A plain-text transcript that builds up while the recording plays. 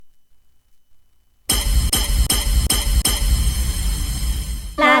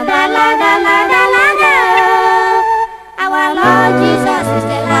Our Lord Jesus is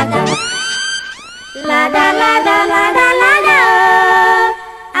the ladder. Ladder, ladder, ladder, ladder.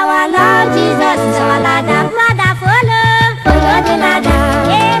 Our Lord Jesus is our ladder. Mother, follow the ladder.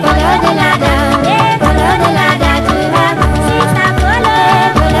 Yeah, follow the ladder. Yeah, follow the ladder to heaven. Sister,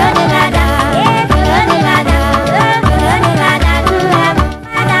 follow the ladder. Yeah, follow the ladder. Follow the ladder to heaven.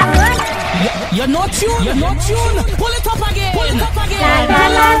 Mother, follow. You're not tuned. You're not tuned. Pull it up again. Pull it up again. Ladder,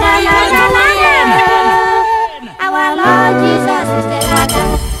 ladder, ladder, ladder. Our Lord Jesus is the ladder.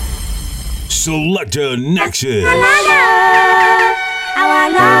 Selector Nexus. Our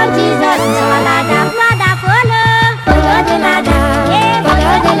Lord Jesus is our ladder. Mother, follow the ladder. Yeah,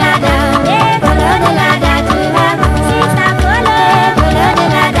 follow the ladder. Yeah, follow the ladder to heaven. Sister, follow the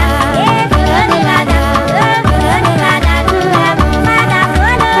ladder. Yeah, follow the ladder. Follow the ladder to heaven. Mother,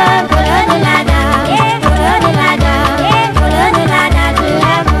 follow the ladder. Yeah, follow the ladder. Yeah, follow the ladder to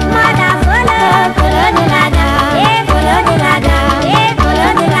heaven. Mother, follow the ladder. Yeah, follow the ladder. Yeah,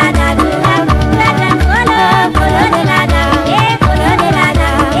 follow the ladder to heaven. Brethren, follow the ladder. Yeah, follow the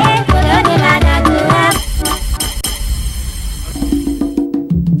ladder. Yeah, follow the ladder to heaven.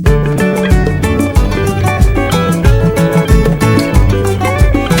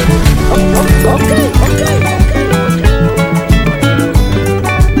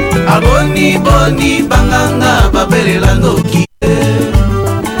 Aboni boni banganga babelela ndoki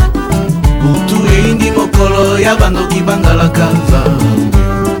Butu eindi mokolo ya bandoki bangala kanza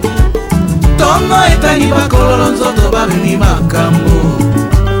Tongo etani bakololo nzoto babemi makambo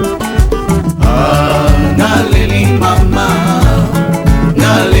Ngaleli mama,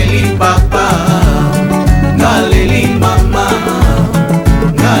 ngaleli papa Ngaleli mama,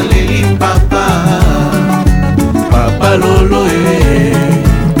 ngaleli papa Papa lolo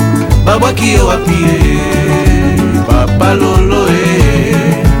Babwaki yo wapi Papa lolo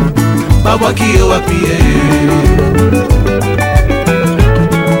Babwaki yo wapi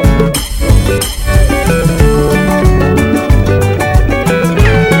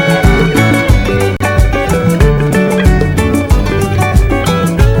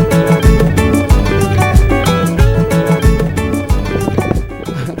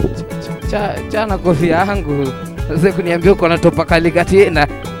Chana kofia yangu sasa kuniambia uko na topa kali tena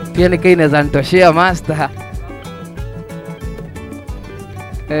pia nikai inaweza nitoshea master.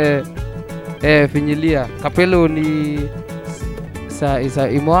 Finyilia kapelo ni isa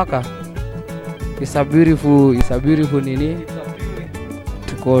imwaka isa beautiful nini.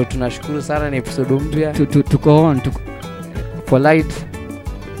 Tunashukuru sana, ni episode mpya tuko on polite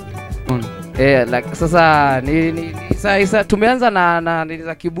on like sasa ni Isa tumeanza na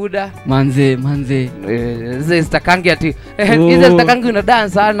za kibuda manze hizi zitakangi ati hizi zitakangi una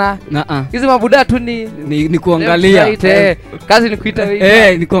dance sana hizi mabuda tu ni kuangalia kazi ni kuita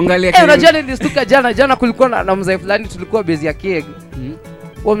wewe ni kuangalia unajua nilistuka jana kulikuwa na mzee fulani tulikuwa base ya keg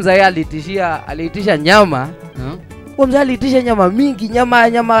huo mzee aliitisha nyama huo mzee aliitisha nyama mingi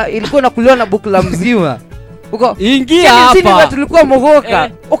nyama ilikuwa nakuliwa na bukla mzima uko ingia hapa tulikuwa mogoka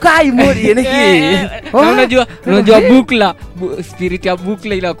ukai mori niki unajua bukla spirit ya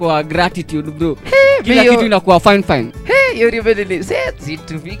bukla inakuwa gratitude bro kila kitu inakuwa fine yori bedeli sisi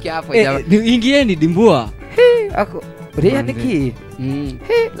tufike hapo jamaa ingieni dimbua ako ria niki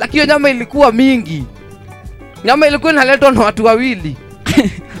lakini nyama ilikuwa mingi, nyama ilikuwa inaletwa na watu wawili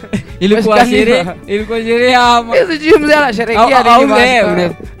ilikuwa sherehe ama sijui mzee anasherehekea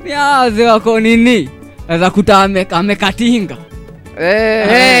nini ni wazee wako nini za kuta amekatinga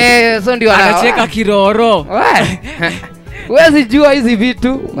so ndio anacheka kiroro wewe jua hizi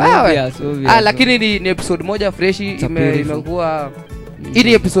vitu wewe lakini ni episode moja fresh imekuwa hii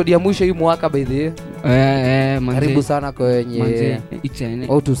ni episode ya mwisho hii mwaka by the way karibu sana kwenye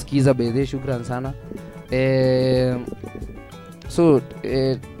au tusikiza by the way, shukrani sana so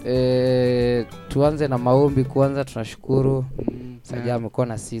tuanze na maombi kwanza. Tunashukuru Saja amekuwa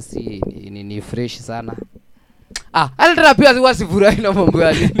na sisi ni fresh sana. Altra pia wasifurahi na mambo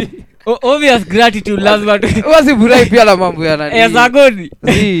ya nini. Obvious gratitude lazima wasifurahi pia na mambo ya nani. Sagoni.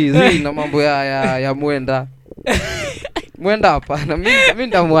 Na mambo ya Mwenda hapa na mimi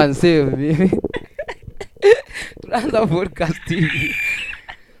ndamwanse mimi. Tunaanza podcast.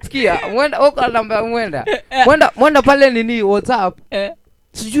 Sikia, Mwenda uko namba Mwenda pale nini WhatsApp.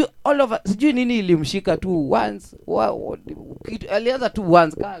 Sijui all over sijui nini ilimshika tu once alianza tu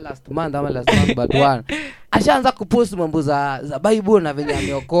once last month but one ashaanza kupost mambo za Bible na venye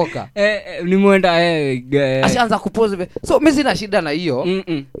ameokoka ni Mwenda ashaanza kupost so mimi sina shida na hiyo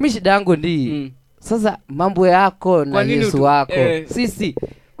mimi shida yangu ndi sasa mambo yako na Yesu wako sisi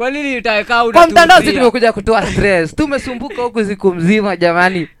kwa nini utakaa kwa mtandao sisi tumekuja kutoa stress tumesumbuka huko siku mzima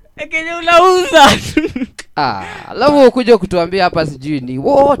jamani Kenye unauza. Alafu kuja kutuambia hapa sijui ni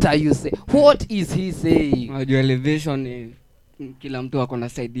what are you saying? What is he saying? Unajua elevation ni kila mtu ako na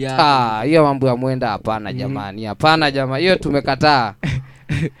side yake. Hiyo mambo ya Mwenda hapana jamani. Hapana jamani. Hiyo tumekataa.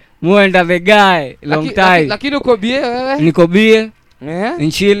 Mwenda the guy long time. Lakini uko bie wewe? Niko bie.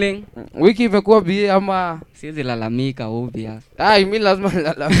 In chilling. Wiki imekuwa bie ama siwezi lalamika obvious. Mimi lazima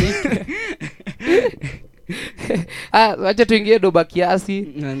lalamika. Acha tuingie doba kiasi.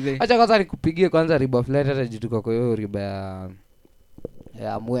 Acha kwanza nikupigie kwanza riba flat hata jituko kwa hiyo riba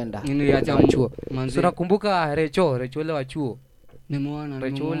ya Mwenda. Nini acha chuo. Unakumbuka Recho ile wa chuo? Nimeona.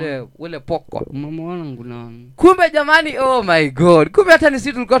 Recho ule poko. Nimeona nguna. Kumbe jamani, oh my god. Kumbe hata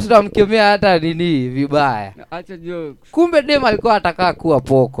nisi tulikuwa tunamkemea hata nini vibaya. Acha jokes. Kumbe dem alikuwa ataka kuwa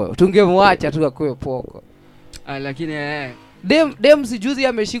poko. Tungemwacha tu akuwe poko. Lakini dem sijuzi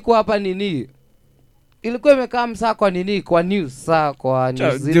ameshikwa hapa nini? Ilikuwa imekaa msaa kwa nini? Kwa news saa kwa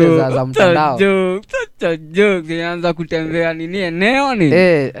news zile za mtandao. Jokes inaanza kutembea nini eneo ni?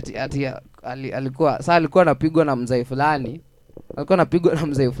 Alikuwa anapigwa na mzee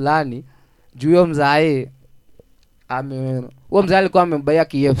fulani. Juu huyo mzee huyo mzee alikuwa amembaya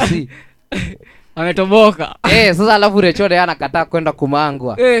KFC. Ametoboka. Sasa alafu Rechode anakataa kwenda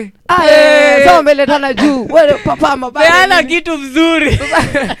kumangwa. Sasa umeletana juu. Wewe papa mabaya. Hana kitu mzuri.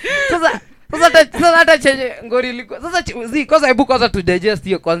 Sasa hata chenye ngori ilikuwa. Sasa kwanza hebu kwanza tu digest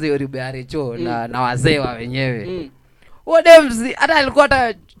hiyo kwanza hiyo riba ya Recho na wazee wa wenyewe. Odemzi hata alikuwa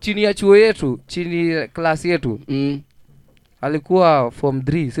hata chini ya chuo yetu, chini class yetu. Alikuwa form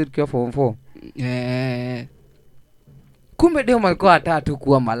 3, sisi tukiwa form 4. Kumbe demo alikuwa atatu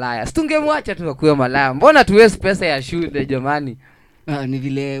kuwa malaya. Situngemwacha tu kuwa malaya. Mbona tuwezi pesa ya shule jamani? Ni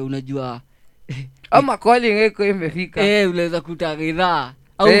vile unajua ama calling iko imefika. Unaweza kutagidha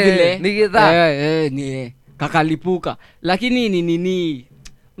au vile ni gidha. Ni kakalipuka. Lakini nini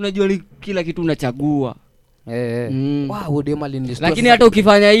unajua kila kitu unachagua. Demo alinistua. Lakini hata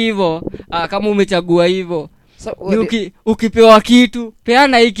ukifanya hivyo, kama umechagua hivyo, ukipewa kitu,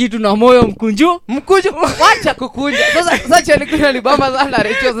 peana hii kitu na moyo mkunju, wacha kukunja. Sasa chani kuna libamba sana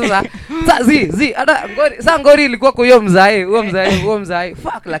Recho sasa. Hata ngori ilikuwa kwa hiyo mzae.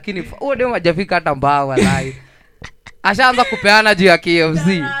 Fuck, lakini huo demo hajafika hata mbao walai. Ashaanza kupeana juu ya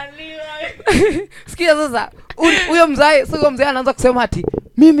KFC. Sikia sasa, huyo mzae anaanza kusema ati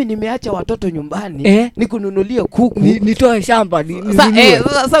mimi nimeacha watoto nyumbani nikununulie kuku nitoe shamba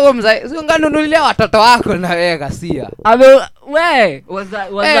sasa huyo mzae sio nganunulia watoto wako na wewe Gasia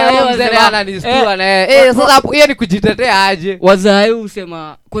wazee ananistua na sasa hapo hiyo ni kujitetea aje wazee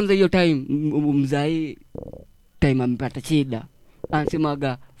usema kwanza hiyo time mzae time amepata shida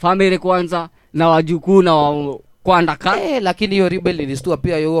anasemaga family kwanza na wajukuu na kwandaka lakini hiyo rebel ilistua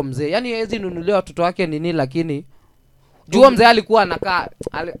pia huyo mzee yani hezi nunulia watoto wake nini lakini jua mzee alikuwa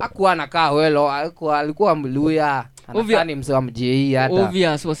anakaa welo alikuwa Mluya anafanya mzee wa mjei hata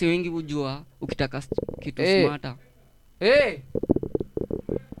obvious wasi wengi hujua ukitaka kitu smarta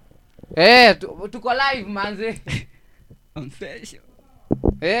tuko live manze confession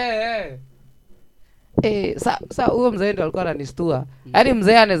sasa huyo mzee ndo alikuwa ananistua yaani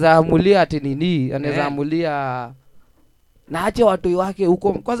mzee anaweza amulia ati nini anaweza amulia na ache watu wake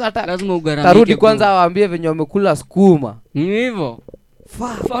huko kwanza hata lazima ugaramike tarudi kwanza waambie venye wamekula sukuma hivyo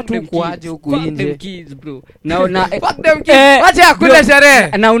fuck them kuaje huko nje kids bro na fuck them kids acha akule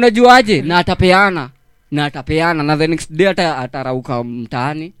sherehe na unajuaje na atapeana na the next day atarauka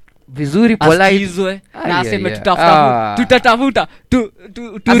mtaani vizuri polite na aseme tutatafuta tu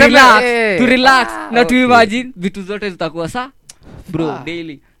relax na tu imagine vitu zote zitakuwa bro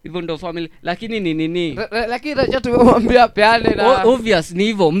daily hivyo ndo family lakini nini lakini acha tumemwambia peane na obvious ni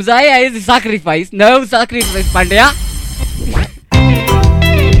hivyo mzae haizi sacrifice na wewe sacrifice pande ya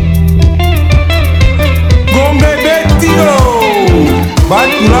Gombe betio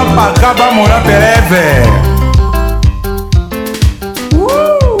batula pakaba mona peleve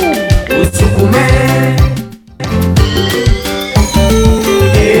usukume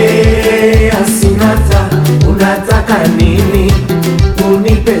asinata unataka nini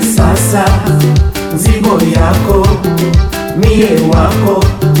unipe sasa mzigo yako mie wako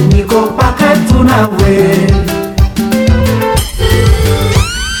niko paka tunawe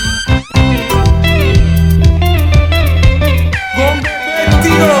Gombe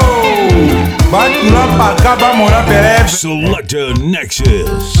betio batula pakaba mona peleve Selector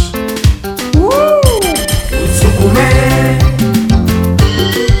Nexus. usukume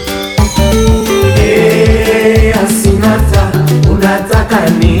asinata unataka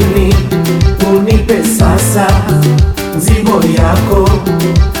nini unipe sasa mzigo yako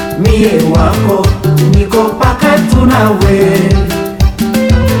mie wako niko paka tunawe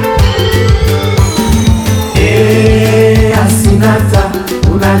sinata,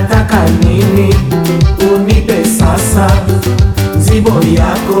 unataka nini? Unipe sasa, mzigo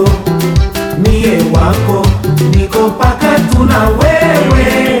yako mie wako, niko paka tuna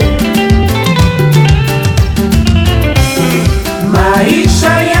wewe.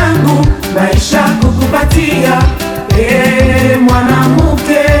 Maisha yangu, maisha kukupatia,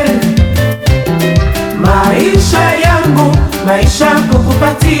 mwanamke. Maisha yangu, maisha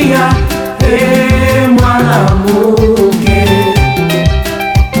kukupatia, mwanamke.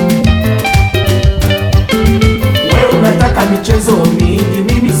 Wewe unataka michezo mingi,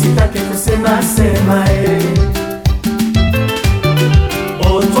 mimi sitaki kusema sema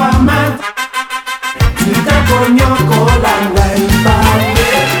Otwama Tikakonyoko langa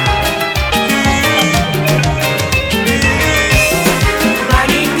ipande.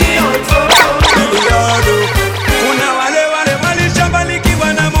 Kuna wale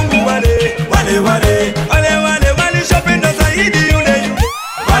walishabarikiwa na Mungu, wale walishapenda zaidi yule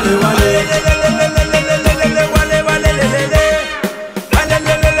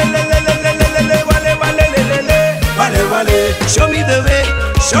show me the way,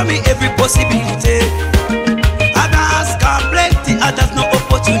 show me every possibility. Others can plenty, others no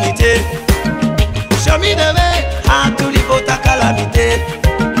opportunity. Show me the way how to live out a calamity.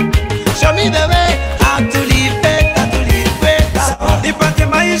 Show me the way how to live better, to live better. Nipate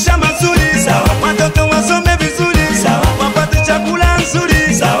maisha mazuri, watoto wasome vizuri, wapate chakula nzuri.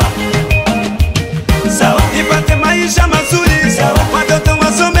 Nipate maisha mazuri, watoto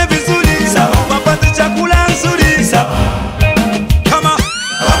wasome vizuri, wapate chakula nzuri. Kama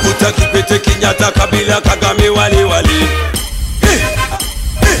Makuta, Kikwete, Kenyatta, Kabila, Kagame, wale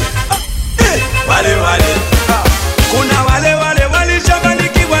kuna wale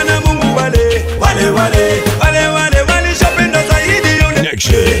walishabarikiwa na Mungu, wale walishapenda zaidi yule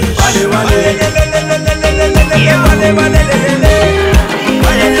Nexus.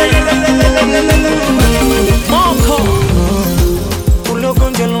 Moko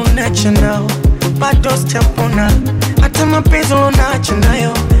ulogonjwa lunacho nao bado sijapona, hata mapenzi lunacho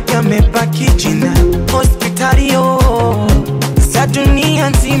nayo yamebaki jina. Hospitalio za dunia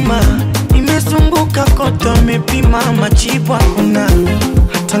nzima nimezunguka kote, nimepima majibu hakuna,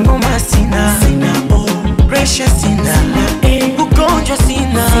 hata ngoma sina, presha sina, ugonjwa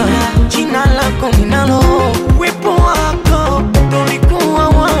sina, jina lako ninalo, wepo wako ulikuwa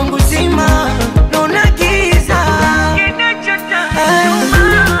wangu zima, naona giza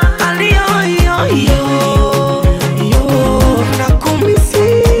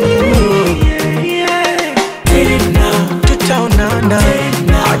nakumisi tena, tutaonana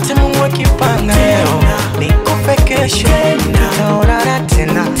hata Mungu akipanga leo nikufe kesho, tutaonana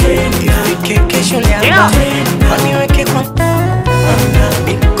tena ifike kesho liamba waniweke kwa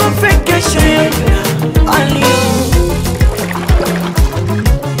nikufe kesho alio.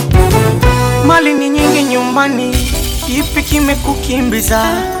 Mali ni nyingi nyumbani, kipi kimekukimbiza?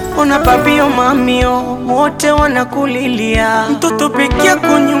 Ona babio mamio wote wanakulilia, mtoto peke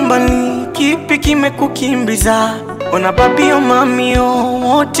yako nyumbani, kipi kimekukimbiza? Ona babio mamio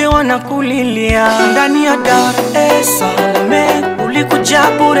wote wanakulilia. Ndani ya Dar es Salaam ulikuja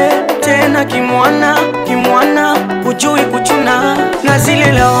bure, tena kimwana hujui kuchuna, na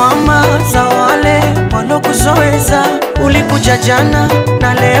zile lawama za wale walokuzoeza. Ulikuja jana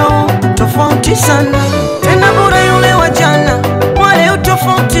na leo tofauti sana, tena bure yule wa jana, wale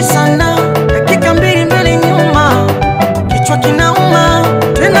tofauti sana. Dakika mbili mbele nyuma, kichwa kinauma,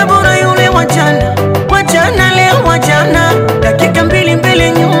 tena bure yule wa jana leo wa jana. Dakika mbili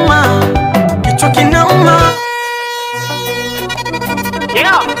mbele nyuma, kichwa kinauma.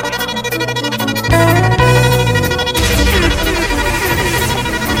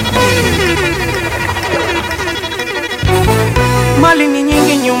 Mali ni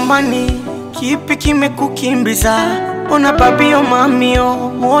nyingi nyumbani, kipi kimekukimbiza? Ona babio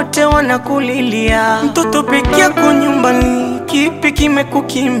mamio wote wanakulilia, mtoto peke yako nyumbani, kipi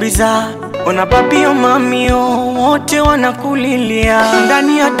kimekukimbiza? Ona babio mamio wote wanakulilia.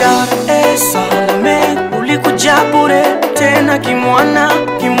 Ndani ya Dar es Salaam ulikuja bure, tena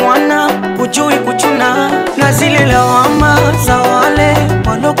kimwana hujui kuchuna, na zile lawama za wale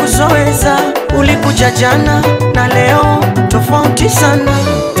walokuzoeza. Ulikuja jana na leo tofauti sana,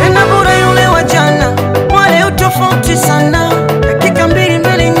 tena bure yule wa jana, wale tofauti sana. Dakika mbili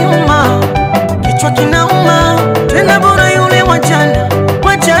mbele nyuma, kichwa kinauma, tena bure yule wa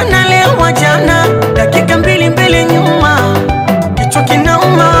jana leo wa jana. Dakika mbili mbele nyuma, kichwa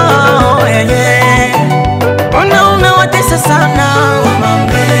kinauma. Ona umewatesa sana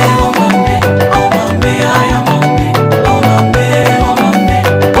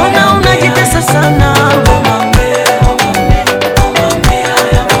ona unajitesa sana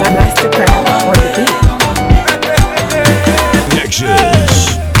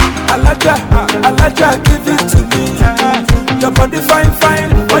Alaja, give it to me. Your body fine,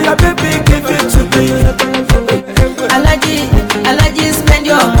 fine. Oh yeah, baby, give it to me. Alaji, spend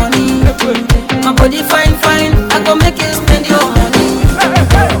your money. My body fine, fine. I go make you spend your money.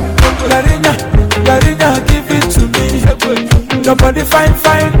 Garina, give it to me. Your body fine,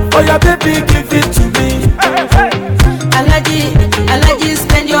 fine. Oh yeah, baby, give it to me. Alaji,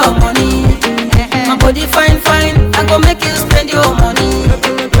 spend your money. My body fine, fine. I go make you spend your money.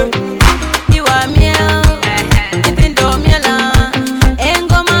 You are me, even though me la.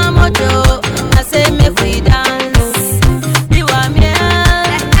 Engo mamoto, I say make we dance. You are me,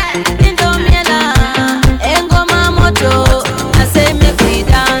 even though me la. Engo mamoto, I say make we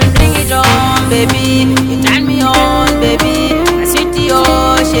dance. Bring it on, baby. You turn me on, baby. I sweet to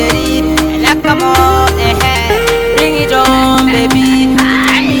your sherry. Like come on, bring it on, baby.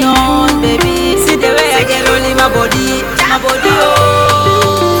 Turn me on, baby. See the way I get rolling my body, oh.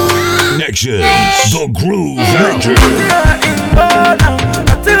 Nexus, the groove legend.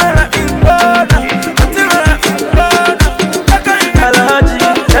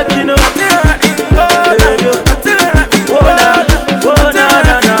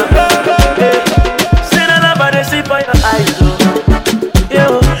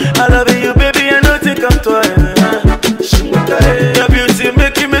 Your beauty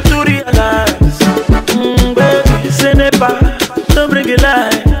making me to realize, baby, ce n'est pas, don't bring it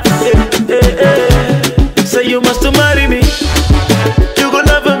light. Say you must marry me, you go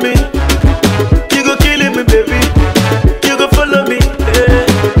love me, you go kill me, baby, you go follow me.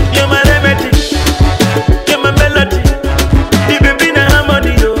 You're my remedy, you're my melody, the baby na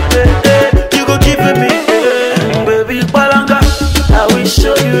harmony, you go give me, baby, Balanga, I will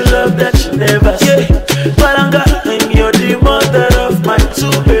show you love that you never see. Balanga, and you're the mother of my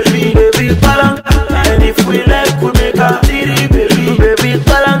two baby, baby Balanga, and if we like we make a titty, baby, baby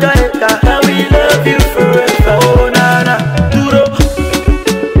Balanga, and we love you forever. Oh na na, duro,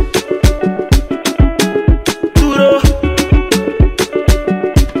 duro,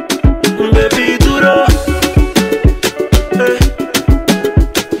 baby duro,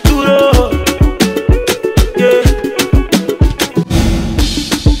 duro, yeah,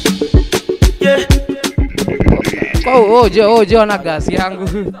 yeah. Ujiona gasi yangu.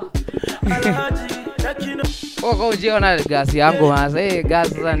 Ujiona gasi yangu maze,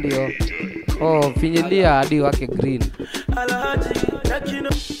 gasi sasa ndio. Finyilia hadi wake green.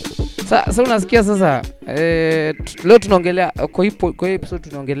 Sasa unasikia sasa leo tunaongelea kwa episode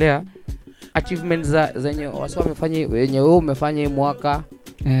tunaongelea achievements zenye watu wamefanya wenye wewe umefanya hii mwaka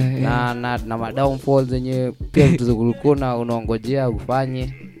na downfalls zenye pia vitu zilikuwa unaongojea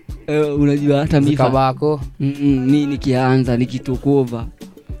ufanye. Unajua hata mimi kabako nikianza nikitokova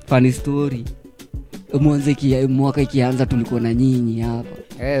funny story mwanzo mwaka ikianza tulikuwa na nyinyi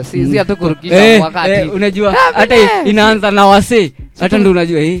hapa si hata kurukisha mwaka ati unajua hata inaanza na wase hata ndio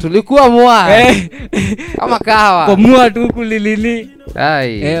unajua tulikuwa mwa kama kawa kwa mwa tu kulilini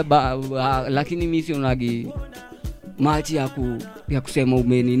lakini mimi si unagi machi ya kusema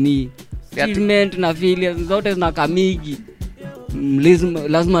umenini achievement na failures zote zinakamigi.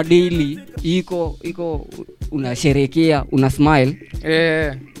 Lazima daily iko unasherekea una smile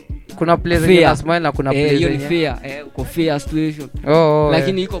kuna place yenye una smile na kuna place yenye fair uko fair situation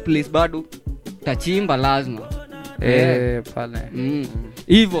lakini iko place bado tachimba lazima pale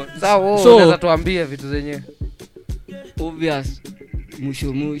hivyo so unaweza tuambie vitu zenye obvious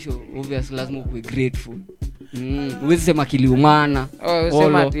mwisho obvious lazima uwe grateful uweze sema kiliumana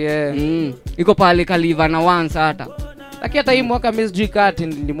sema iko pale kaliva na once hata. Lakini hata hii mwaka mimi sijui kati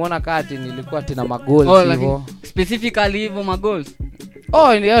nilimwona kati nilikuwa tena magoli hivyo. Specifically hivyo magolds.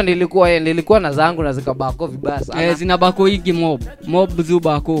 Nilikuwa na zangu na zikabako vibaya sana. Zinabako hiki mob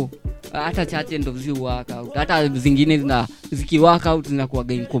zubako. Hata chache ndo zi work out. Hata zingine ziki work out zinakuwa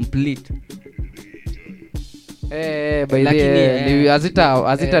game complete. Lakini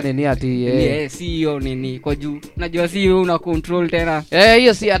azita nini ati si hiyo nini kwa juu najua si wewe una control tena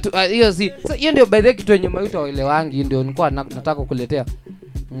hiyo hiyo ndio by the kitu yenye mayuta waelewangi ndio nilikuwa nataka kukuletea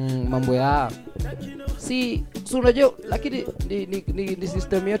mambo ya si unajua lakini ni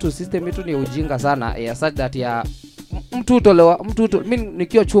system yetu ni ujinga sana ya such that ya mtu mimi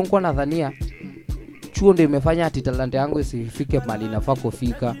nikiwa chuo nilikuwa nadhania chuo ndio imefanya ati talanta yangu isifike mahali inafaa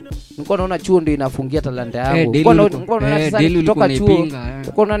kufika. Nilikuwa naona chuo ndio inafungia talanta yangu. Nilikuwa naona sasa nikitoka chuo.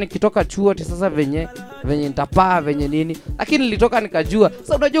 Nilikuwa naona nikitoka chuo ati sasa venye nitapaa venye nini. Lakini nilitoka nikajua.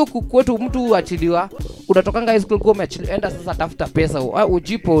 Sasa unajua kwetu mtu uachiliwa, unatokanga high school kwa umeenda sasa tafuta pesa.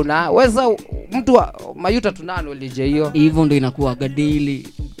 Ujipo na weza mtu mayuta tunano lije hiyo. Hivyo ndio inakuwa daily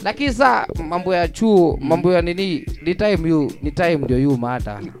Lakini saa mambo ya chuo, mambo ya nini, ni time ndio you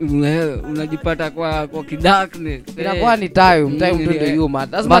matter. Unajipata kwa kidarkness. Inakuwa ni time ndio you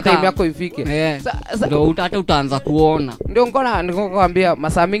matter. Lazima time yako ifike. Ndio utaanza kuona. Ndio nikokuambia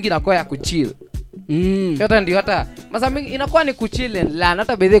masaa mingi inakuwa ya kuchill. Hata ndio hata masaa mingi inakuwa ni kuchill learn.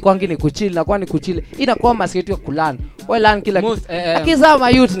 Hata bedhe kwangi ni kuchill, inakuwa ni kuchill. Inakuwa masikio ya kulearn. Wewe learn kila kitu. Akiza ma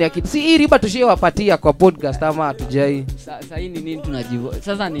youth ni akiti. Si hii riba tushewapatia kwa podcast ama hatujai. Sasa hii ni nini tunajibu?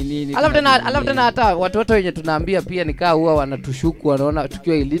 Sasa ni nini? Alafu tena hata watoto wenye tunaambia pia nikaa huwa wanatushuku, wanaona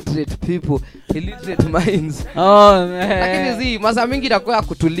tukiwa illiterate people, illiterate minds. Lakini masaa mingi inakuwa ya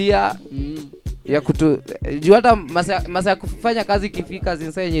kutulia. Ya juu hata masa ya kufanya kazi kifika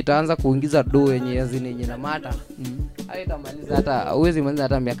zinsa yenye itaanza kuingiza do yenye yenye na mata. Haitamaliza hata uwezi maliza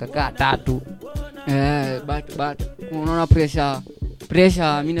hata miaka 3. But unaona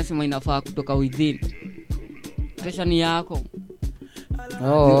pressure mimi nasema inafaa kutoka within. Pressure ni yako.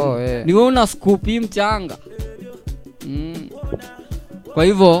 Ni wewe una scoop mchanga. Kwa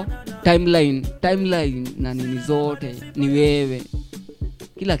hivyo timeline na nini zote ni wewe.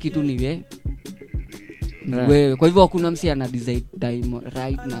 Kila kitu ni wewe. Wewe. Kwa hivyo hakuna msi ana decide time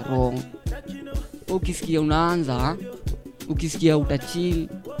right na wrong. Ukisikia unaanza, ukisikia utachill,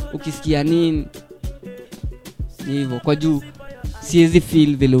 ukisikia nini. Hivyo kwa juu siwezi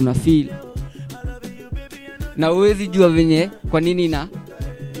feel vile una feel. Na uwezi jua venye kwa nini na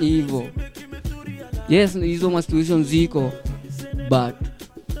hivyo. Yes, hizo situations ziko but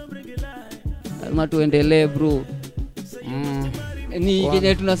lazima tuendelee bro. Ni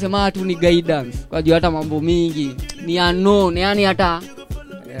kile tunasema tu ni guidance. Kwa juu hata mambo mingi ni unknown, yani hata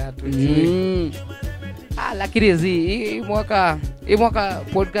lakini hii mwaka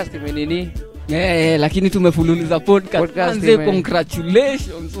podcast imenini. Lakini tumefululiza podcast.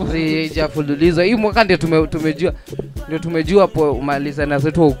 Congratulations. Sijafululiza. Hii mwaka ndio tumejua malizana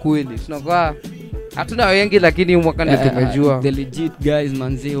zetu ukweli. Tunakuwa hatuna wengi lakini hii mwaka ndio tumejua. The legit guys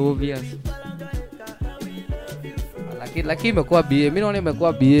manze obvious. Lakini imekuwa BA. Mimi naona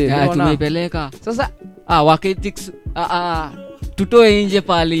imekuwa BA. Tumeipeleka. Sasa waketix tutoe nje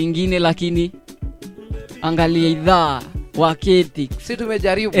pale ingine lakini angalia idhaa waketix. Si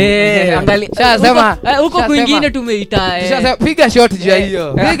tumejaribu. Angalia. Sema huko kwingine tumeita. Sasa piga shot juu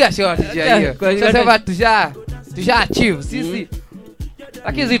hiyo. Piga shot juu hiyo. Sasa tusha achieve sisi.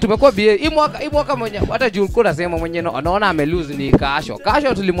 Lakini tumekuwa BA. Hii mwaka mwenye hata juu uko nasema mwenye anaona ame lose ni Kasho.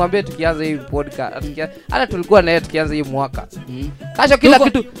 Kasho tulimwambia tukianza hii podcast. Hata tulikuwa naye tukianza hii mwaka. Kasho kila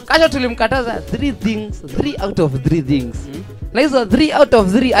kitu. Kasho tulimkataza 3 out of 3 things. Na hizo 3 out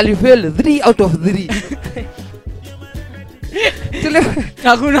of 3 alifail 3 out of 3.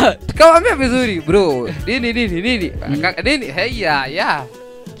 Hakuna. Tukamwambia vizuri bro. Nini? Heya.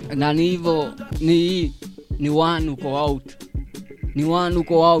 Na ni hivyo ni one uko out.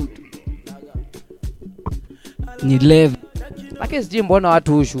 Ni level. Lakini sijui mbona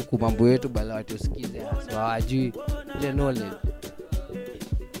watu hushuku mambo yetu bala watu usikize hasa hawajui ile knowledge.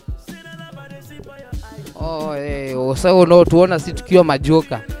 Sasa tuona si tukiwa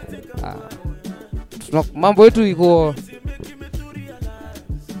majoka. Mambo yetu iko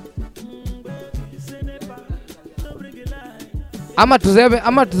ama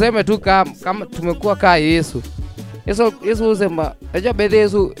tuseme tu kama tumekuwa kaa Yesu usema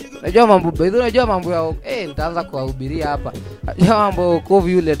najua mambo ya nitaanza kuwahubiria hapa. Najua mambo wokovu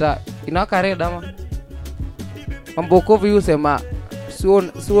yule inawaka red ama mambo wokovu yule usema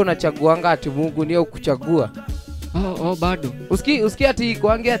sio unachaguanga ati Mungu ni kuchagua. Bado. Usiki ati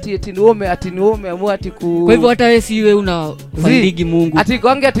kuangia ati niome amua ati Kwa hivyo hata wewe si wewe unafandigi Mungu. Ati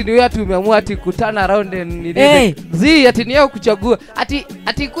kuangia ati ni wewe ati umeamua ati kutana around ni ati ni yeye kuchagua.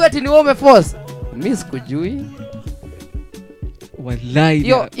 Ati kwa ati niome force. Mimi sikujui.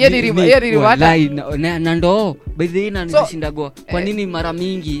 Wallahi. Wallahi na ndo by the way nishindagoa. Kwa nini mara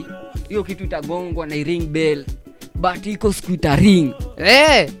mingi hiyo kitu itagongwa na ring bell but iko sikuita ring.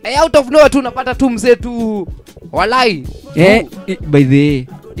 Out of nowhere tu unapata tu mzee tu. Wallahi. By the way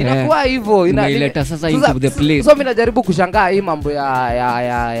inakuwa hivyo inaleta sasa into the place. So mimi najaribu kushangaa hii mambo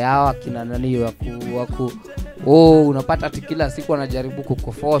ya wakina nani waku unapata ati kila siku anajaribu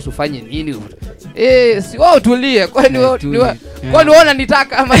kukuforce ufanye nini. Si wao tulie. Kwani unaona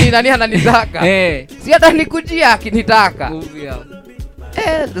nitaka ama ni nani ananitaka? Si hata nikujia akinitaka.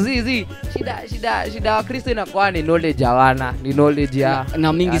 Shida wa Kristo inakuwa ni knowledge hawana, ni knowledge ya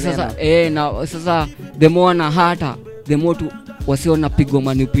na mingi sasa na sasa the more na hata the more tu wasiona pigo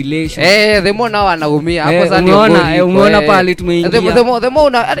manipulation. The more nao wanaumia hapo sasa. Umeona pale tumeingia. The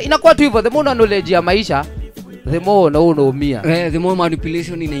more inakuwa tu hivyo, the more knowledge ya maisha the more unaumia. The more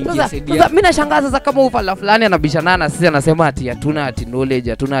manipulation inaingia saidia. Sasa mimi nashangaa sasa kama ufala fulani anabishana na sisi anasema ati hatuna ati knowledge,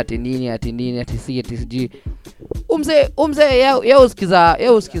 hatuna ati nini ati si ati siji. Umze yeye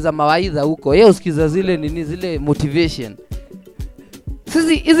usikiza mawaidha huko, yeye usikiza zile nini zile motivation.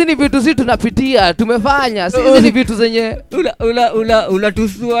 Sisi hizi ni vitu sisi tunapitia, tumefanya. Hizi ni vitu zenye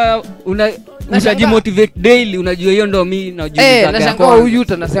unatusua unajimotivate daily, unajua hiyo ndio mimi najua. Nashangaa huyu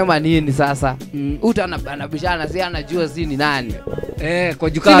tunasema nini sasa? Uta anabishana si anajua si ni nani. Kwa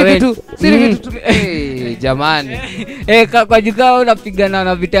jukaa wewe. Si vitu jamani. Kwa jukaa unapigana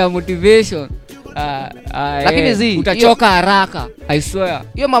na vita ya motivation. Lakini utachoka haraka, I swear.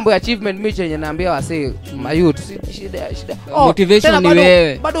 Hiyo mambo ya achievement mimi chenye naambia wase mayouth shida. Motivation ni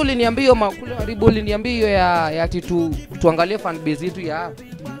wewe. Bado uliniambia kule karibu uliniambia hiyo ya ati tuangalie fan base yetu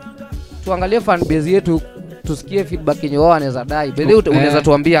tuangalie fan base yetu tusikie feedback yenye wao wanaweza dai. Bele unaweza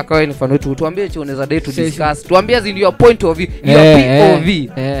tuambia kwa ni fan wetu, tuambie che unaweza dai to discuss. Tuambie zile your point of view, your POV.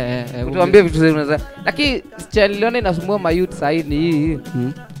 Tuambie vitu zile unaweza. Lakini challenge inasumbua mayouth sasa ni hii.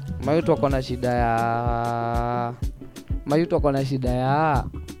 Mayouth wako na shida ya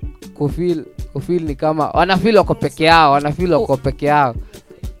kufeel ni kama wanafeel wako peke yao,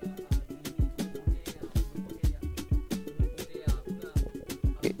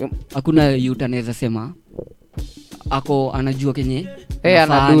 Hakuna youth anaweza sema ako anajua kenye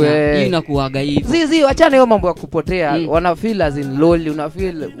anadue. Hii inakuaga hivi. Wachana hiyo mambo ya kupotea. Wana feel as in lonely, una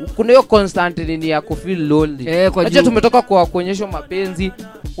feel kuna hiyo constant nini ya ku feel lonely. Acha tumetoka kwa kuonyesha mapenzi,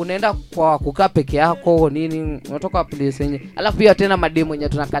 unaenda kwa kukaa peke yako nini, unatoka place yenye. Alafu pia tena mademo yenye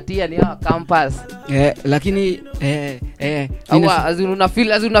tunakatia ni hawa campus. Lakini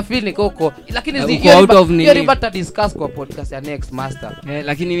una feel niko huko. Lakini hiyo riba discuss kwa podcast ya Next Master.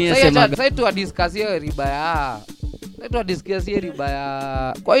 Lakini mimi nasema sasa tu discuss hiyo riba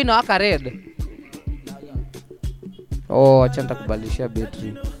ya kwa hiyo inawaka red. Acha nitakubadilishia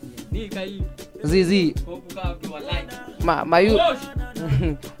battery. Zizi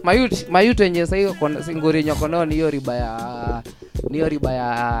mayut wenye sasa hiyo singori nyoko nao ni hiyo riba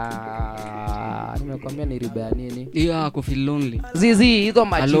ya nimekwambia ni riba ya nini hiyo ako feel lonely. Zizi hizo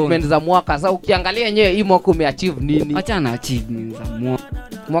achievement za mwaka. Sasa ukiangalia yenyewe hii mwaka umeachieve nini? Acha na achievement za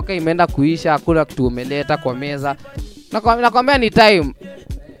mwaka imeenda kuisha, hakuna kitu umeleta kwa meza. Nakwambia ni time.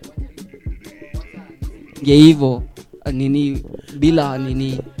 Hivyo nini bila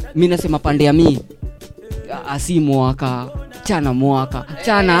nini mimi nasema pande ya mimi asi mwaka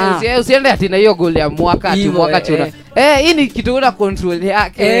chana usiende ati na hiyo goal ya mwaka ati mwaka chuna hii ni kitu una control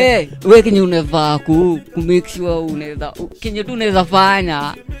yake. Wewe kenye unavaa ku make sure unaweza kenye tu unaweza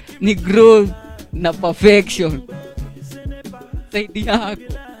fanya ni growth na perfection saidi yako.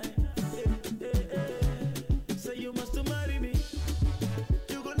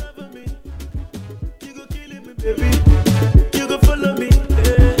 Baby, you go follow me.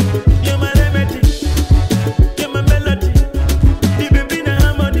 You're my remedy. You're my melody. The baby na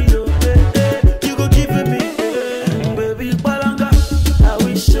harmony. You go give me. Baby, Palanga, I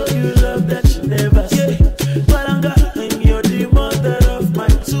will show you love that you never see. Palanga, and you're the mother of my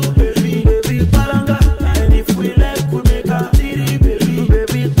two baby. Baby, Palanga, and if we like, we make a titty baby.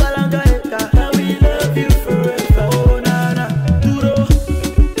 Baby, Palanga, I will love you forever. Oh, na na, duro.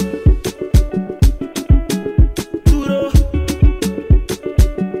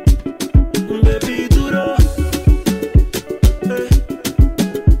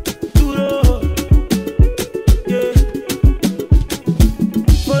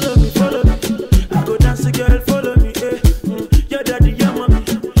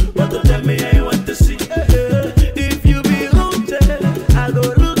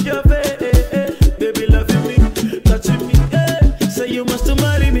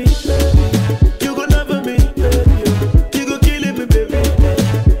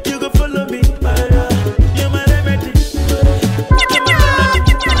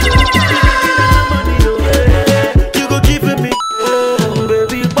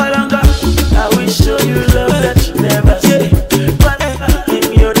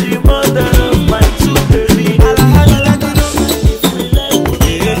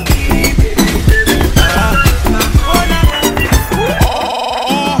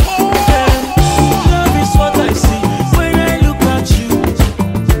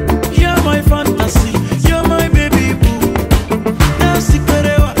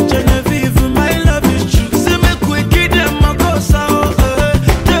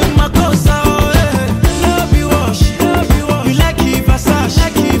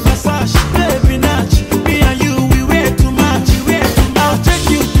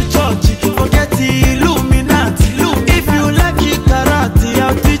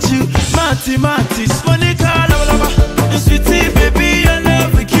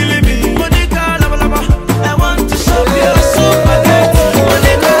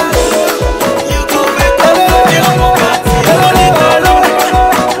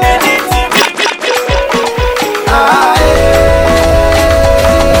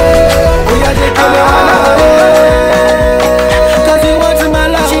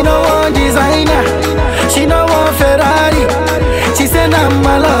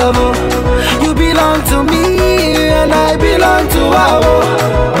 my love. Oh. You belong to me and I belong to her.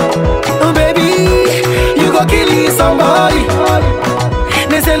 Oh, baby, you go kill somebody.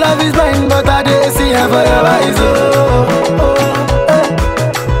 They say love is blind, but I did see her for your eyes.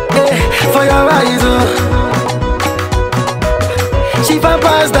 For your eyes. She found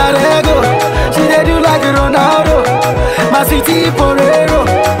past that ego. She did you like Ronaldo, my sweetie Porero,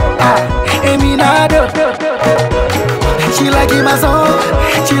 Eminado. She like my song,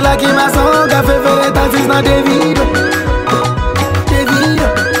 she like my song. Her favorite artist not Davido, Davido.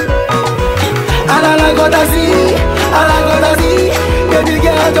 And I like what I see, I like what I see. Baby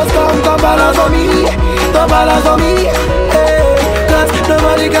girl, just come balance on me, come balance on me. Hey, cause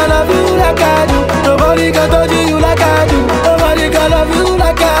nobody can love you like I do. Nobody can touch you like I do. Nobody can love you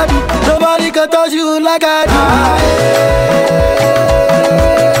like I do. Nobody can touch you like I do.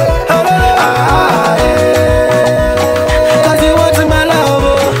 Cause you want my love.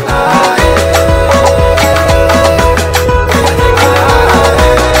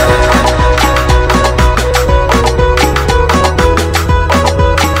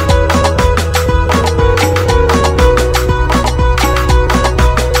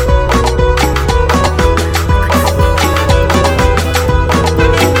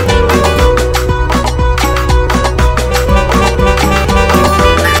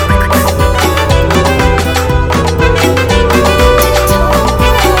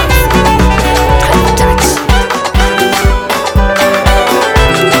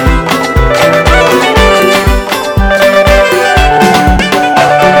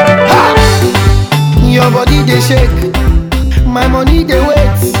 Shake. My money they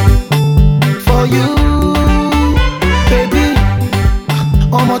wait for you, baby.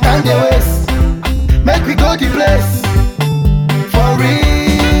 One more time they waste. Make we go the place for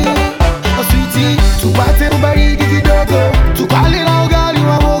real. Oh sweetie, to party everybody get it dogo. To call it out, girl, you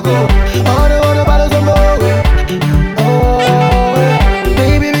want go. All the bottles on the way. Oh,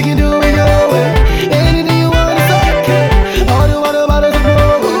 baby, we can do it your way. Anything you want is okay. All the bottles on the way.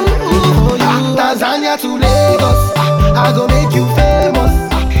 Tanzania to Lagos, I go make you famous,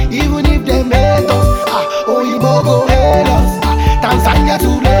 even if they hate us. Oh, you go hate us. Tanzania to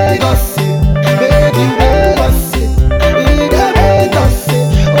Lagos, make you famous, if they hate us.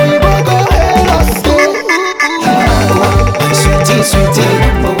 Oh, you go hate us. Number one, sweetie, sweetie,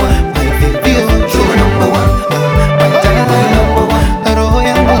 number one, my baby, you number one, my darling, number one,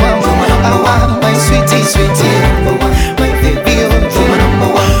 Roya, number one, I want my sweetie, sweetie, number one, my baby, you number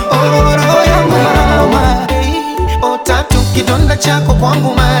one, oh Roya, mama, oh tatu kidonda chako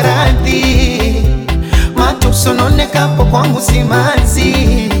kwangu maradhi, matusononekapo kwangu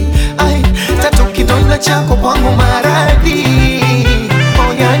simanzi. Ai, tatu kidonda chako kwangu maradhi,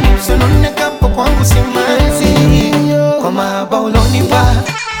 oh yani usononekapo kwangu simanzi. Kwa mahaba ulonipa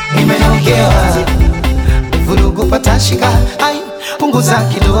nimenogewa, vurugu patashika, ai punguza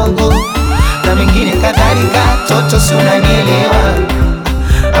kidogo na mengine kadhalika, toto si unanielewa,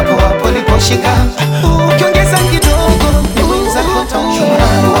 hapo hapo liposhika ukiongeza kidogo niweza kutamjua.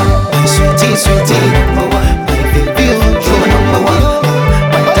 Sweetie, sweetie, number one, my baby, you number one,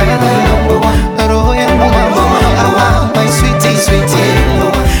 my darling, number one, roho yangu number one, I want my sweetie, sweetie,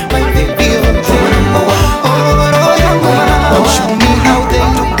 my baby, you number one, oh roho yangu number one. Show me how they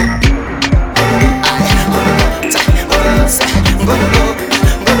do.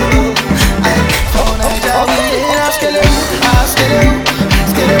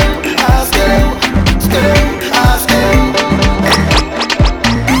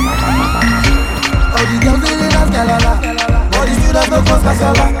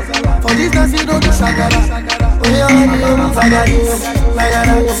 For this dance you don't do shagara. Oh yeah,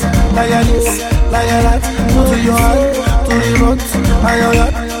 like to your heart, to the front, to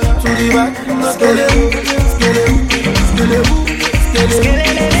the back.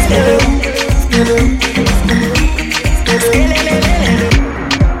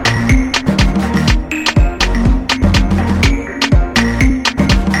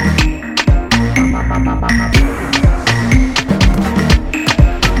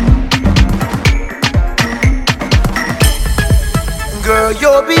 Girl,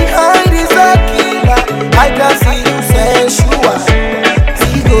 you're behind is a killer. I can see you sensual.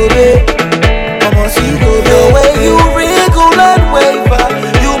 Sigore, come on, Sigore. The way you wriggle and waver,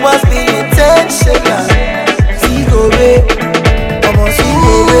 you must be intentional. Sigore, come on,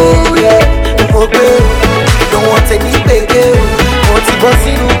 Sigore. Yeah, okay. Don't want any baby. Want to go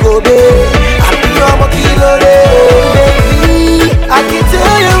see you go, baby. I be on a kilo, baby. I can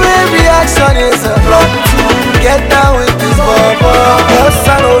tell your every action is a block to get down with this bubble. Yes, I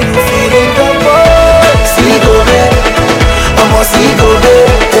know you feeling the boy. Sigore, I'm a Sigore.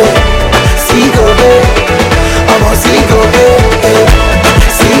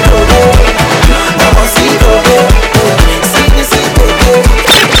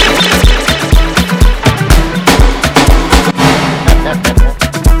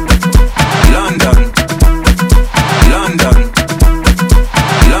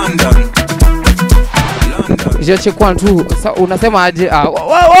 Jeche kwa tu unasema aje?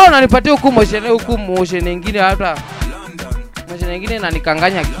 Wewe unanipatia huku motion nyingine hata motion nyingine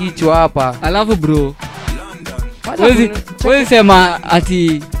inanikanganya kichwa hapa. Alafu bro, wewe sema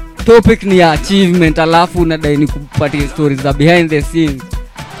ati topic ni achievement, alafu unadai nikupatie stories za behind the scenes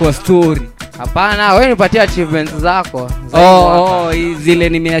kwa story. Hapana, wewe nipatie achievements zako. Zile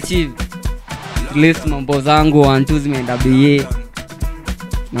nimeachieve. At least mambo zangu 1 2 zimeenda BA.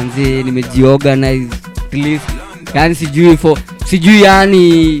 Manzi nimejiorganize. At least yani sijui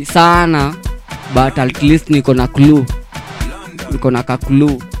yani sana, but at least niko na clue.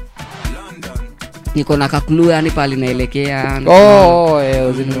 Niko na clue yani pale naelekea.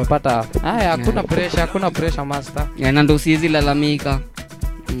 Nimepata. Haya, hakuna pressure master. Na ndo siwezi lalamika.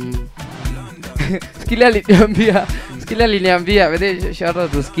 Skili aliniambia wede shout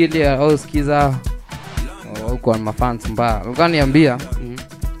out to Skili au skiza huko na fans mbaya. Ukaniambia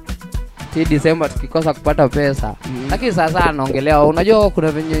ti December tukikosa kupata pesa. Lakini sasa anaongelea unajua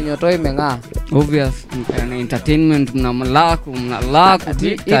kuna venye nyoto imeng'aa. Obvious entertainment mnamlaku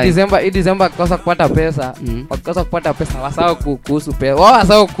hii December kukosa kupata pesa. Wakikosa kupata pesa wasao kuhusu pesa. Wao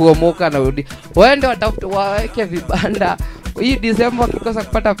wasao kuomoka na rudi. Waende watafute waweke vibanda. Hii December kikosa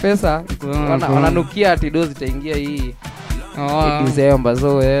kupata pesa wananukia ati dozi itaingia hii December.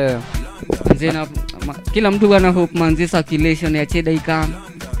 So Nzena kila mtu ana hope manzi circulation ya Cheda ikam.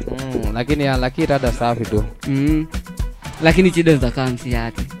 Lakini rada safi tu. Lakini Cheda za kansi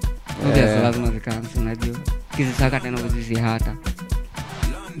yake. Ndio lazima zikansi unajua. Kisi saka tena uzizi hata.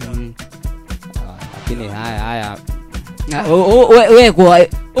 Lakini haya. Wewe kwa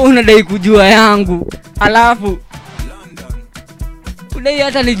unadai kujua yangu. Alafu udai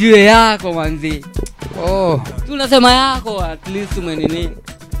hata nijue yako manzi. Tunasema yako at least umenini.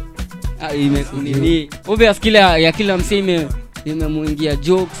 Imekunini. Obvious kila mseme imemuingia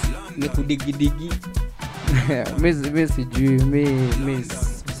jokes, imekudigidigi. Mimi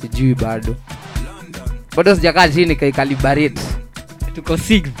sijui bado. Bado sijakaa chini kaikalibrate. Tuko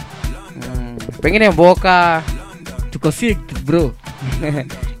 6. Pengine mboka tuko 6 bro.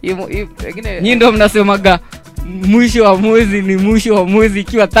 Pengine nyinyi ndio mnasemaga mwisho wa mwezi ni mwisho wa mwezi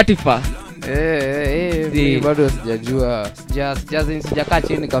ikiwa 31st. Mimi bado sijajua. Sijakaa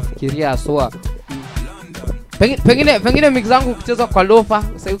chini kafikiria aswa. Pengine mix zangu kucheza kwa lofa.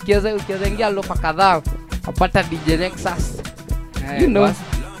 Sasa ukiweza ingia lofa kadhaa upata DJ Nexus. You know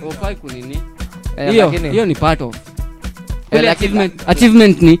lofa kunini? Hiyo ni part of.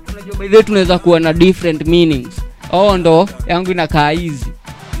 Achievement ni unajua by the way tunaweza kuwa na different meanings. Ndo yangu inakaa hizi.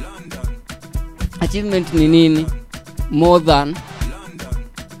 Achievement ni nini? More than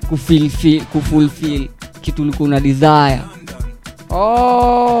kufulfill kitu ulikuwa una desire.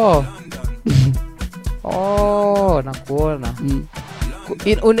 Nakuona.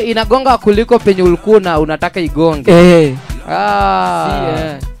 Inagonga kuliko penye ulikuwa unataka igonge.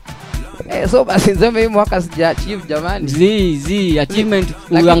 So basi nzeme hii mwaka sija achieve jamani. Achievement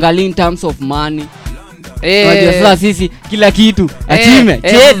uangalie in terms of money. Unajua sasa sisi kila kitu achievement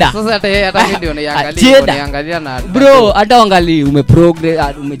Cheda. Sasa hata mimi ndio niangalia na bro, hata angalia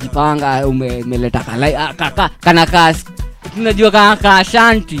umeprogress, umejipanga, umeleta kana kasi. Tunajua kana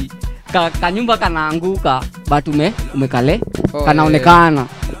shanti kanyumba kanaanguka but umekale kanaonekana.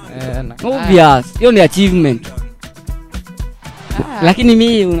 Obvious hiyo ni achievement. Lakini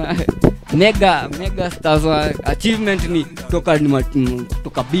mimi mega stars achievement ni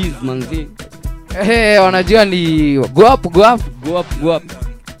toka biz manzi. Wanajua ni go up.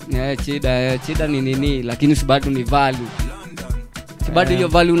 Cheda ni nini, lakini si bado ni value. Si bado hiyo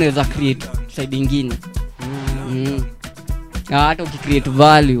value unaweza create side nyingine. Hata ukicreate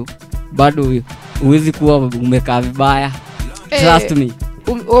value bado huwezi kuwa umekaa vibaya. Trust me.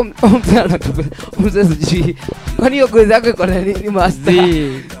 Umsezi. Kwani hiyo gozi yako iko na nini master?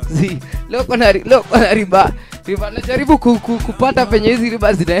 Leo kuna riba. Najaribu kupata penye hizi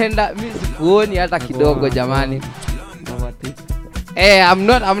riba zinaenda. Mimi sikuoni hata kidogo jamani. I'm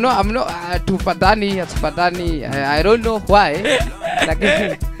not tupatani. I don't know why.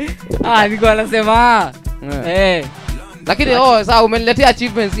 Lakini niko nasema lakini sasa umeniletea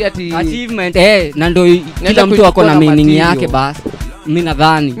achievements ati achievement na ndio kila mtu ako na meaning yake basi. Mimi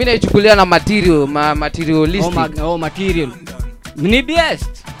nadhani mimi naichukulia na materialistic. Material ni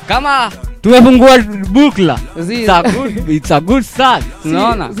best. Kama tumefungua bukla it's a good start.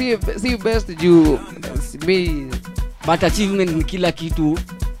 Unaona si best juu me but achievement ni kila kitu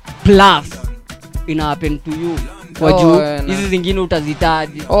plus ina happen to you kwa juu hizi zingine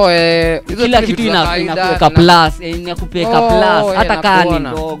utazitaji. Kila kitu inakuweka plus, inakupeka plus hata kama ni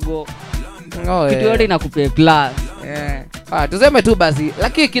ndogo. Kitu yote inakupea plus. Tuseme tu basi,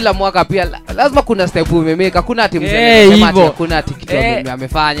 lakini kila mwaka pia lazima kuna step umemeka. Hakuna ati Eh, mzee hivyo. hakuna ati kitu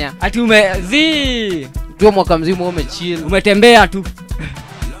amefanya. Ati tu mwaka mzima umechill. Umetembea tu.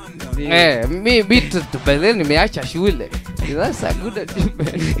 Mi bitu tupeleni nimeacha shule. That's a good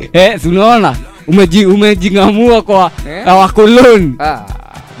achievement. Unaona? Umejingamua kwa wakoloni.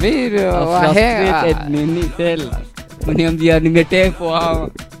 Mimi frustrated nini tela. Mniambia nimetekwa hawa.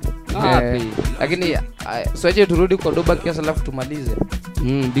 Lakini soje turudi kwa doba kiasi alafu tumalize.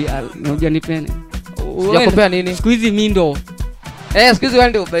 Unajua nipene. Sijakupea nini? Siku hizi mimi ndo siku hizi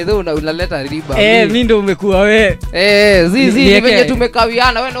wewe by the way unaleta riba. Mimi ndo umekuwa wewe. Zizi ni venye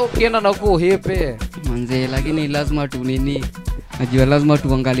tumekawiana wewe na ukienda na uko hepe. Manze lakini lazima tu nini? Najua lazima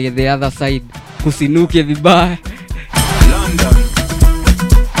tuangalie the other side. Kusinuke vibaya. London.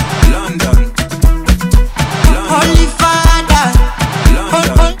 Holy Father.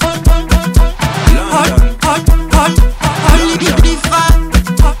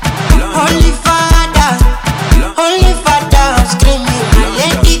 Holy Father, I'm screaming,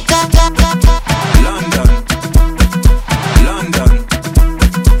 Lady Gaga. London.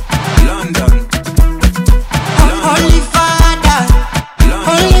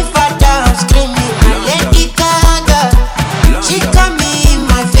 Holy Father, I'm screaming, Lady Gaga. She got me in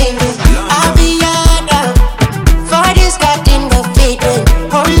my feelings, I'll be yada. For this garden go fading,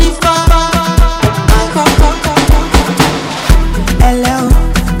 Holy Father. Hello,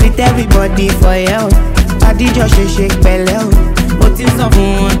 with everybody for you. Adi just shake pẹ̀lẹ́ o, mo ti sọ fún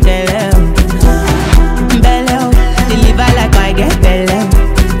wọn tẹ́lẹ̀ o. Bẹ̀lẹ̀ o, deliver like I get bẹ̀lẹ̀ o.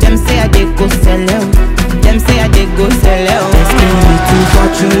 Dem say I dey go sẹlẹ̀ o, dem say I dey go sẹlẹ̀ o. Asking me to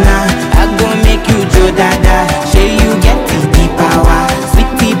Fortuna, I go make you jo dada. Shey you get the power,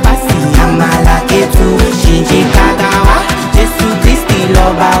 sweetie pasi amala ketu, shinji kagawa. Jesu Kristi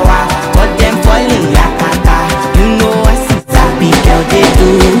lọba wa, but dem falling yakata. You know I see sabi girl dey do.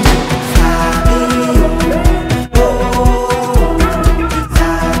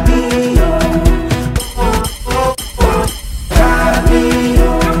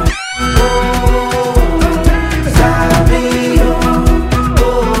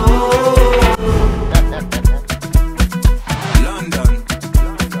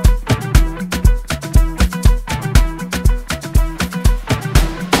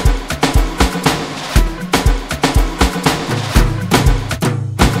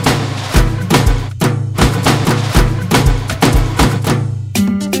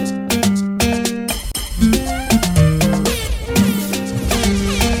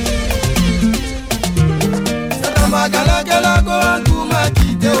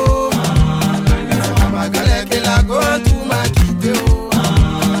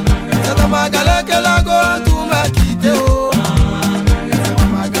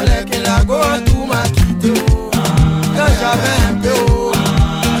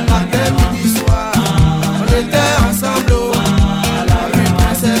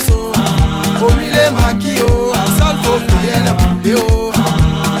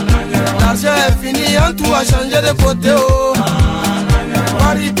 Tout a changé de côté, oh.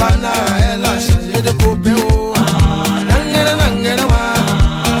 Maripana, elle a changé de côté, oh. Nangere, nangere, wa.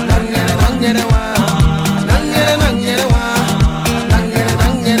 Nangere, nangere, wa. Nangere, nangere, wa. Nangere,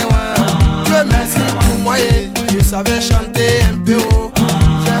 nangere, wa. Dieu merci pour moi, je savais chanter un peu, oh.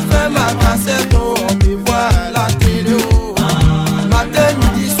 J'ai fait ma cassette, oh. On peut voir la télé, oh. Matin,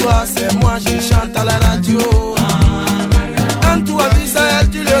 midi, soir, c'est moi, je chante à la radio. Quand tout a vu ça, elle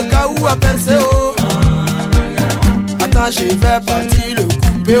dit le cas où a percé, oh. Je vais partir le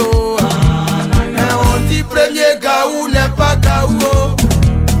couper, oh. Mais on dit premier gaou n'est pas gaou, oh.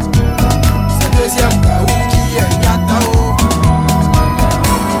 C'est deuxième gaou qui est gata, oh.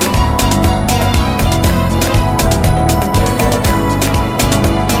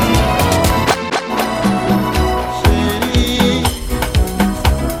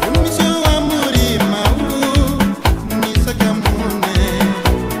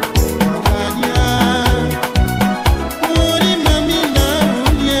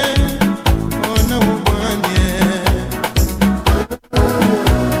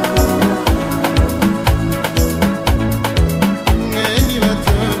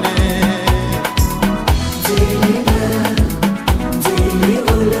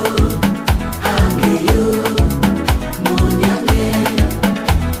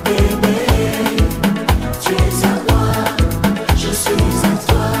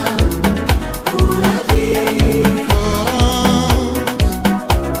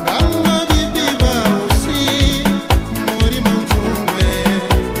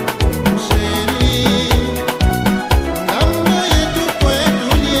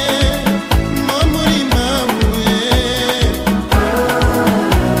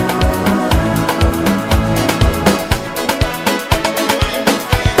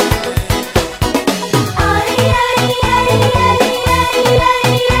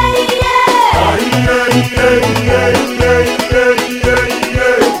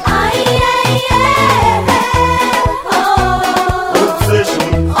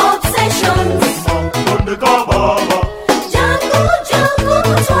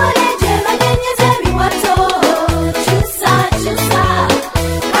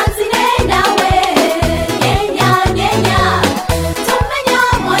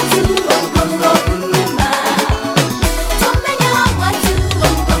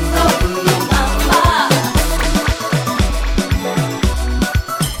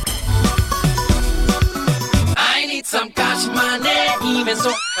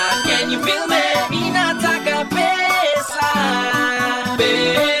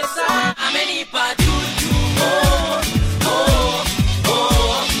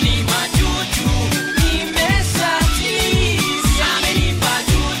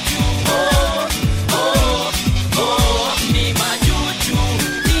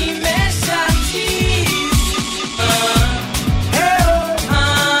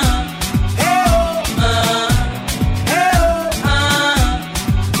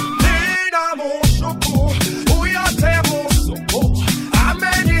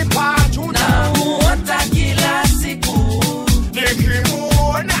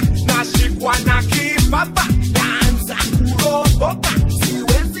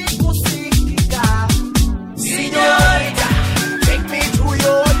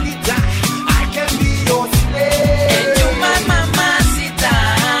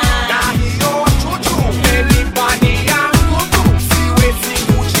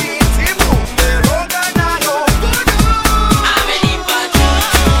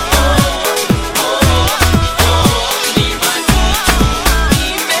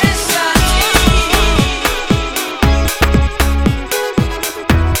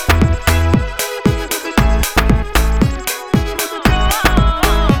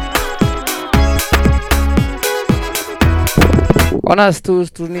 Ona stu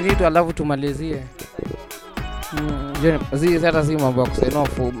nini tu alafu tumalizie. Zizi hata si mambo ya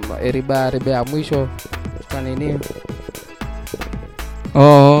kusenofu riba ya mwisho nini.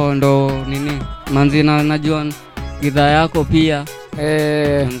 Ndo nini manzi najua idhaa yako pia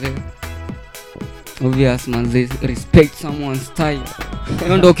manzi. Obvious manzi, respect someone's style.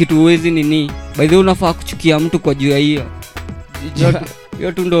 Hiyo ndo kitu huwezi nini. By the way unafaa kuchukia mtu kwa juu ya hiyo.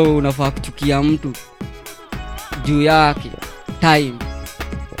 Hiyo tu ndo unafaa kuchukia mtu juu yake time.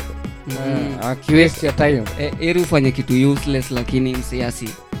 Waste your time. Eri ufanye kitu useless lakini msiasi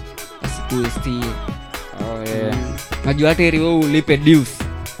asikuwestie. Najua hata eri wewe ulipe dues.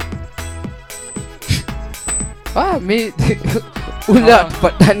 Mi ule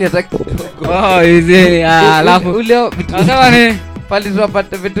patani ataki. Hizi alafu ule vitu sawa ni pale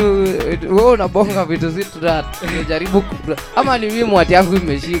tunapata vitu wewe unabonga vitu zitu tunajaribu ama ni mimi mwati yangu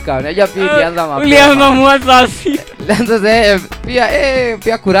imeshika. Unajua pia ikianza mapema. Ulianza mwasasi. Lanza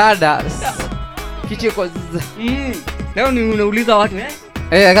pia kurada. Kicheko. Leo ni unauliza watu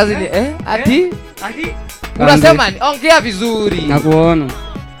kazi ni ati unasema ni ongea vizuri. Nakuona.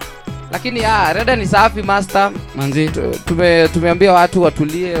 Lakini rada ni safi master. Manzi tumeambia watu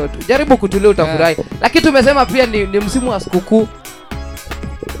watulie, jaribu kutulia utafurahi. Lakini tumesema pia ni msimu wa sikukuu.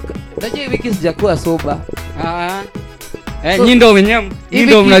 Najua wiki sijakuwa soba. Nyindo wenyewe.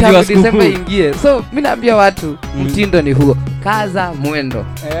 Nyindo mnajua sikukuu. December ingie. So mimi naambia watu mtindo ni huo. Kaza mwendo.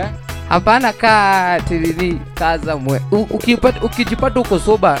 Hapana kaza mwendo. Ukijipata uko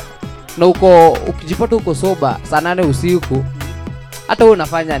soba na ukijipata uko soba saa 8 usiku, hata wewe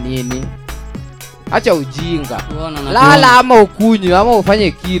unafanya nini? Acha ujinga. Lala ama ukunywe ama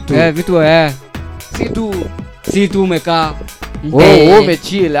ufanye kitu. Vitu si tu umekaa.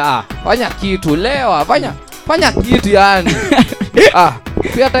 Umechila. Fanya kitu leo, fanya kitu yani.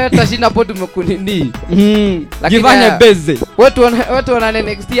 Pia hata shina hapo tumekunini. Jifanye busy. Watu wana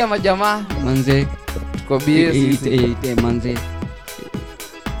next year majamaa. Manze tuko busy manze.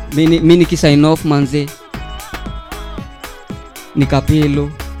 Mimi nikisign off manze.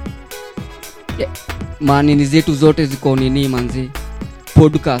 Nikapelo. Manini zetu zote ziko nini manze.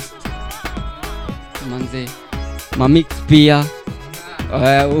 Podcast. Manze. Mamix pia.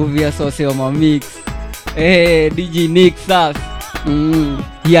 Obvious sio Mamix. DJ Nixas.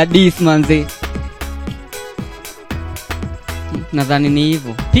 Here this manze. Nadhani ni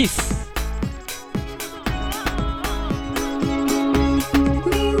hivyo. Peace.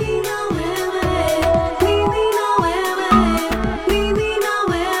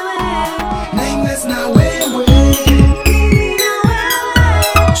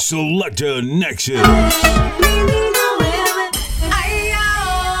 Selector Nexus.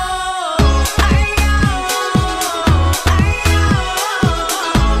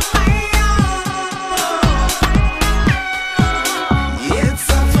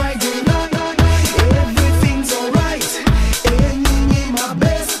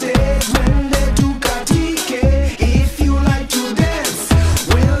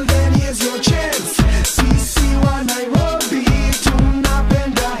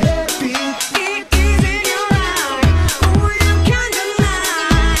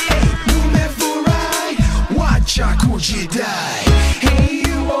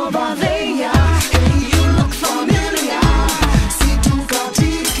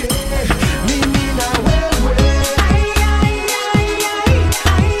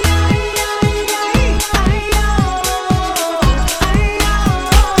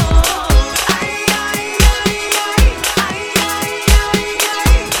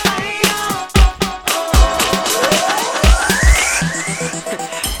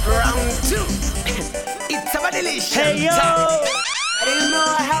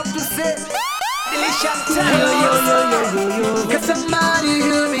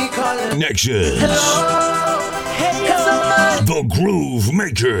 Nexus. The Groove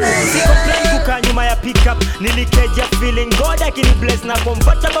Maker. Siko plan kuka nyuma ya pickup. Nilikeja feeling God akini bless na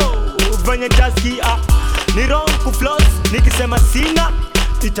comfortable. Venye jaski ni wrong kufloss. Nikisema sina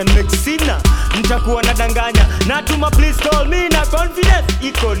ita make sina. Nitakuwa nadanganya. Natuma please call me na confidence.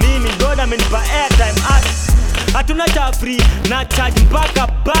 Iko nini God amenipa airtime hatuna cha free na charge mpaka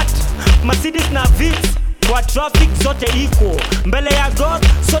bat. Mercedes na Vitz kwa traffic zote iko mbele ya God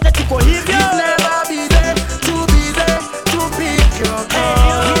sote tuko hivyo. You'll never be there to pick your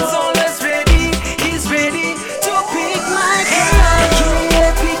call.